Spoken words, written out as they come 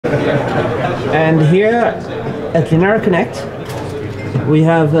And here at Linaro Connect, we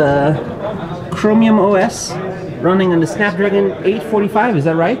have Chromium OS running on the Snapdragon 845, is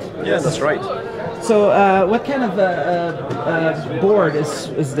that right? Yeah, that's right. So what kind of board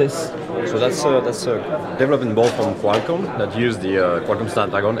is this? So that's a development board from Qualcomm that used the Qualcomm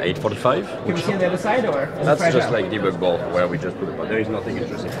Snapdragon 845. Can we see on the other side, or? That's just like debug board where we just put it, but there is nothing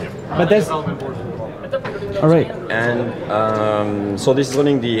interesting here. But there's... All right. And so this is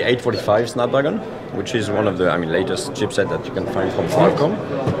running the 845 Snapdragon, which is one of the latest chipset that you can find from Qualcomm.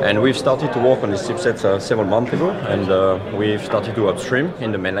 And we've started to work on this chipset several months ago, and we've started to upstream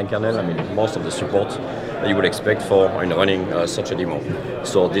in the mainline kernel. Most of the support that you would expect for running such a demo.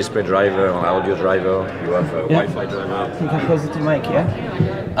 So display driver, audio driver, you have a Wi-Fi driver. You can close it to the mic, yeah?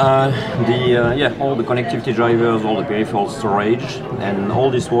 All the connectivity drivers, all the peripheral storage, and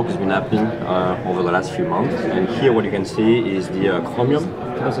all this work has been happening over the last few months. And here what you can see is the Chromium.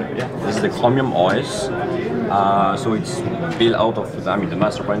 This is the Chromium OS. So it's built out of the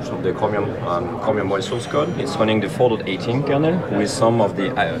master branch of the Chromium OS source code. It's running the 4.18 kernel with some of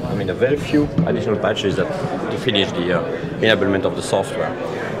the, a very few additional patches to finish the enablement of the software.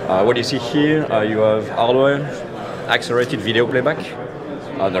 What you see here, you have hardware accelerated video playback.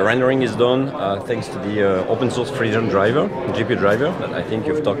 The rendering is done thanks to the Open Source Freedreno driver, GPU driver, that I think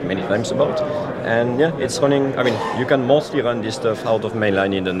you've talked many times about. And yeah, it's running, you can mostly run this stuff out of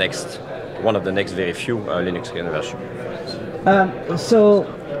mainline in one of the next very few Linux kernel versions.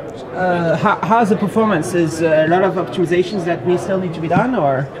 How's the performance? Is a lot of optimizations that still need to be done,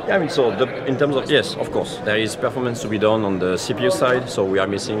 or? Yeah, in terms of, yes, of course, there is performance to be done on the CPU side. So we are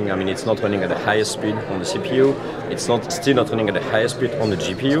missing, it's not running at the highest speed on the CPU. It's still not running at the highest speed on the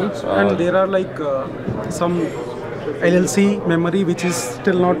GPU. And there are some LLC memory which is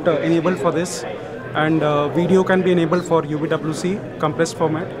still not enabled for this, and video can be enabled for UWC compressed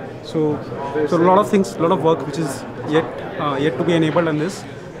format. So a lot of things, a lot of work which is yet to be enabled on this,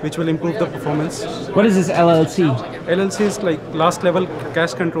 which will improve the performance. What is this LLC? LLC is like last level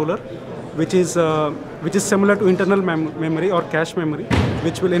cache controller, which is similar to internal memory or cache memory,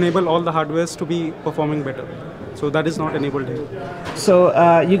 which will enable all the hardwares to be performing better. So that is not enabled here. So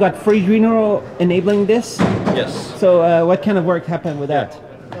you got Freedreno enabling this? Yes. So what kind of work happened with that?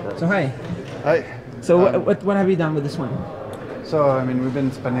 So hi. Hi. So what have you done with this one? So we've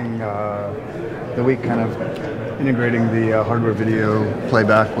been spending the week kind of integrating the hardware video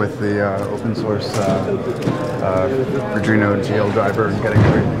playback with the open source Freedreno GL driver and getting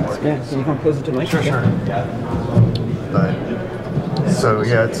everything working. Yeah, so you can close it to the mic. Sure. So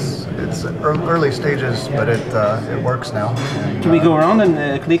yeah, it's early stages, but it works now. And, can we go around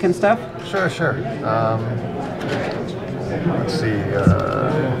and click and stuff? Sure. Let's see.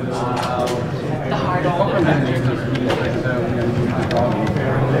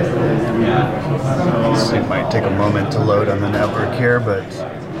 It might take a moment to load on the network here, but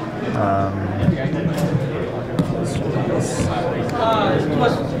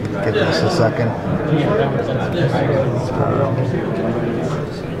give this a second.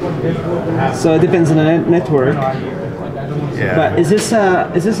 So it depends on the network. Yeah. But is this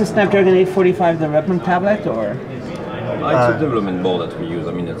a Snapdragon 845 development tablet, or? It's a development board that we use.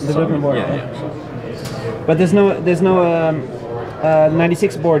 It's development board. Yeah. But there's no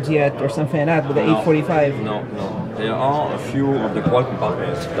 96 boards yet, or something like that, with the 845. No. There are a few of the Qualcomm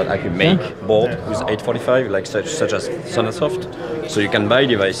partners that actually make board with 845, like such as Sonasoft. So you can buy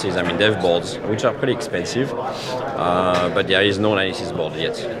devices, dev boards, which are pretty expensive, but there is no 96 board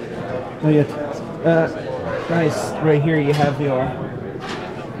yet. Not yet. Nice. Right here you have your.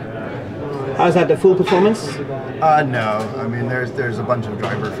 How's that, the full performance? No. There's a bunch of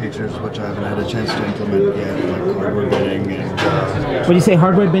driver features which I haven't had a chance to implement yet, like hardware binning and. What do you say?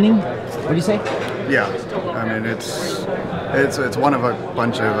 Hardware binning? What do you say? Yeah. It's one of a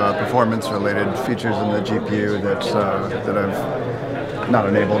bunch of performance-related features in the GPU that I've not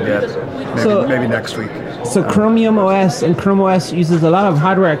enabled yet. Maybe next week. So Chromium OS and Chrome OS uses a lot of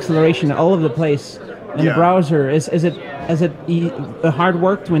hardware acceleration all over the place in the browser. Is it hard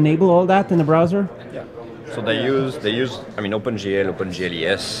work to enable all that in the browser? Yeah. So they use OpenGL,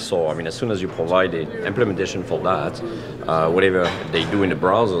 OpenGLES. So as soon as you provide the implementation for that, whatever they do in the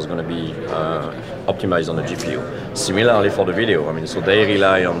browser is going to be optimized on the GPU. Similarly for the video, so they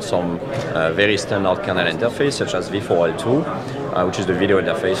rely on some very standard kernel interface such as V4L2, which is the video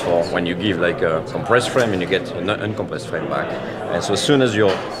interface for when you give like a compressed frame and you get an uncompressed frame back. And so as soon as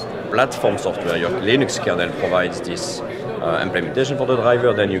your platform software, your Linux kernel provides this implementation for the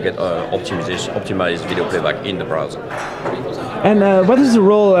driver, then you get optimized video playback in the browser. And what is the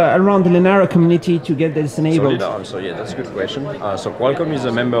role around the Linaro community to get this enabled? So yeah, that's a good question. So Qualcomm is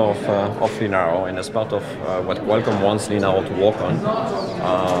a member of Linaro, and as part of what Qualcomm wants Linaro to work on,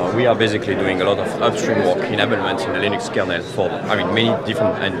 we are basically doing a lot of upstream work enablement in the Linux kernel for many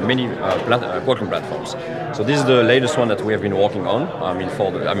different and many Qualcomm platforms. So this is the latest one that we have been working on.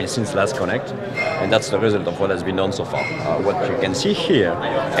 Since last Connect, and that's the result of what has been done so far. What you can see here,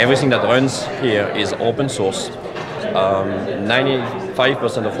 everything that runs here is open source.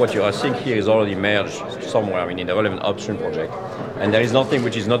 95% of what you are seeing here is already merged somewhere, in the relevant upstream project. And there is nothing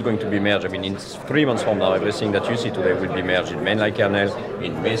which is not going to be merged. In 3 months from now, everything that you see today will be merged in mainline kernel,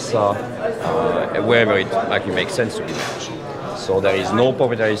 in Mesa, wherever it actually makes sense to be merged. So there is no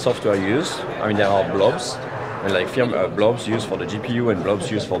proprietary software used. There are blobs, blobs used for the GPU and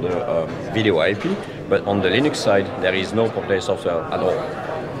blobs used for the video IP. But on the Linux side, there is no proprietary software at all,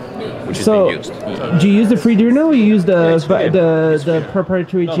 which is being used. Do you use the Freedreno or you use the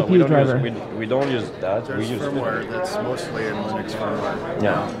proprietary GPU driver? We don't use that. There's we use firmware that's mostly in Linux firmware.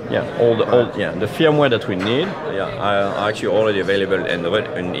 The firmware that we need are actually already available in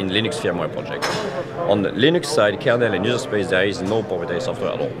Linux firmware project. On the Linux side, kernel and user space, there is no proprietary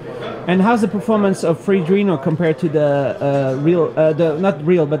software at all. And how's the performance of Freedreno compared to the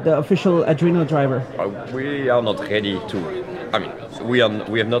the official Adreno driver? We are not ready to. We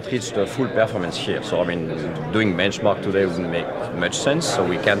have not reached the full performance here. So doing benchmark today wouldn't make much sense. So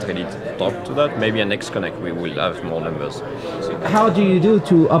we can't really talk to that. Maybe at next Connect we will have more numbers. How do you do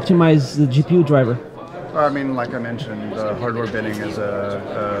to optimize the GPU driver? Like I mentioned, hardware binning is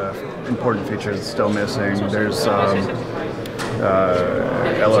a important feature that's still missing. There's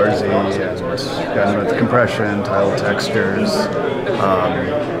LRZ and with compression, tile textures,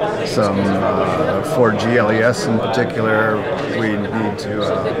 some 4G LES in particular. We need to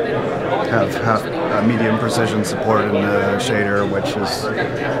have medium precision support in the shader, which is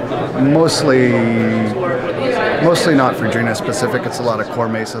mostly not Freedreno specific. It's a lot of core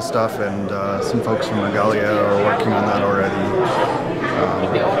Mesa stuff, and some folks from Magalia are working on that already.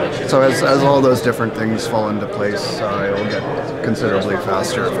 So as all those different things fall into place, it will get considerably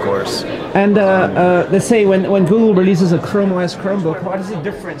faster, of course. And let's say when Google releases a Chrome OS Chromebook, what is the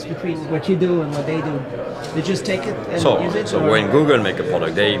difference between what you do and what they do? They just take it and use it? So when Google make a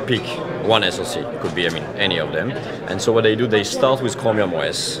product, they pick one SoC. It could be any of them. And so what they do, they start with Chromium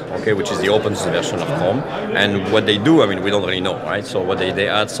OS, which is the open source version of Chrome. And what they do, we don't really know, right? So what they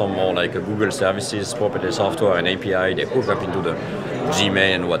add some more like a Google services, proprietary software, and API. They hook up into the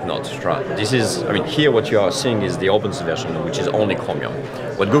Gmail and whatnot. This is, here what you are seeing is the open source version, which is only Chromium.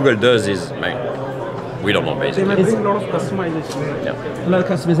 What Google does is, we don't know basically. They bring a lot of customization. A lot of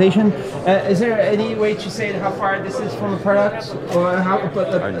customization. Is there any way to say how far this is from a product, or how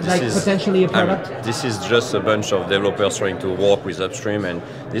potentially a product? This is just a bunch of developers trying to work with upstream, and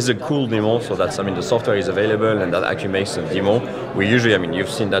this is a cool demo. So that's the software is available, and that actually makes a demo. We usually, you've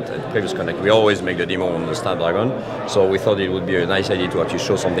seen that at previous Connect. We always make the demo on the Snapdragon. So we thought it would be a nice idea to actually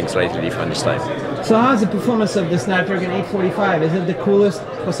show something slightly different this time. So how's the performance of the Snapdragon 845? Is it the coolest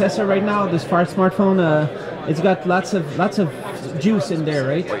processor right now? This smartphone. It's got lots of juice in there,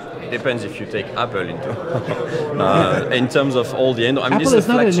 right? It depends if you take Apple into in terms of all the Apple this is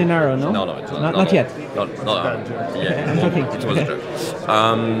not a Linaro, no? No, it's not yet. It was a joke.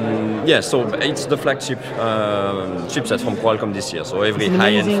 So it's the flagship chipset from Qualcomm this year. So every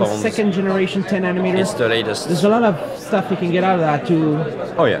high-end phone. Second generation 10 nanometer. It's the latest. There's a lot of stuff you can get out of that to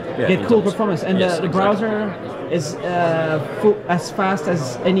get cool performance, and the browser is as fast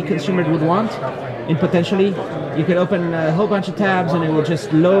as any consumer would want. And potentially, you could open a whole bunch of tabs and it will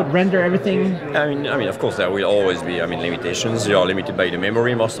just render everything. Of course, there will always be, limitations. You are limited by the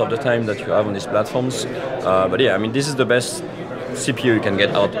memory most of the time that you have on these platforms. But this is the best CPU you can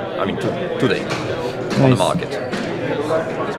get out, today on the market.